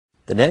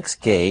The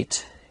next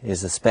gait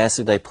is the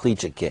spastic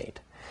diplegic gait.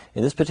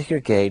 In this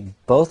particular gait,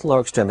 both lower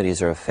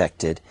extremities are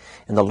affected,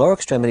 and the lower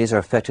extremities are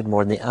affected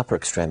more than the upper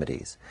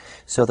extremities.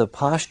 So the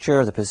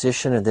posture, the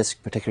position in this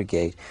particular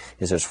gait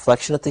is there's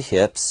flexion at the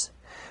hips,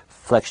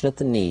 flexion at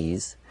the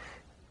knees,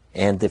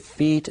 and the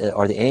feet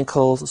or the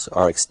ankles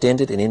are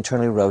extended and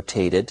internally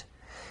rotated,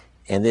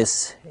 and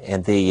there's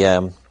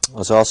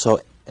also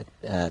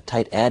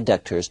tight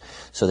adductors,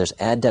 so there's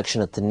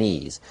adduction at the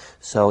knees.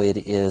 So it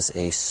is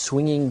a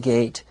swinging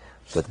gait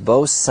with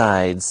both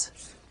sides,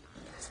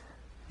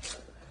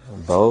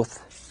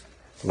 both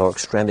lower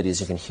extremities.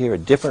 You can hear a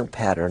different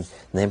pattern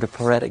named a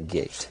paretic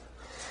gait.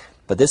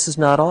 But this is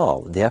not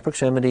all. The upper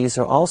extremities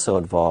are also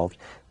involved.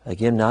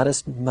 Again, not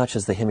as much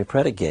as the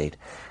hemiparetic gait,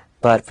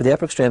 but for the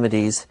upper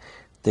extremities,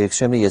 the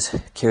extremity is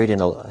carried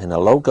in a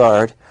low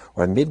guard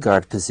or a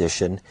mid-guard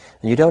position,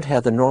 and you don't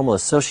have the normal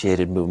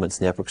associated movements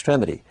in the upper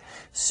extremity.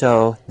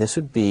 So this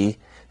would be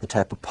the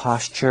type of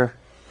posture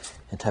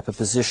and type of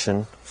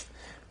position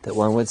that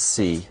one would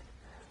see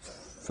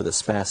for the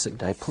spastic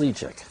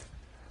diplegic.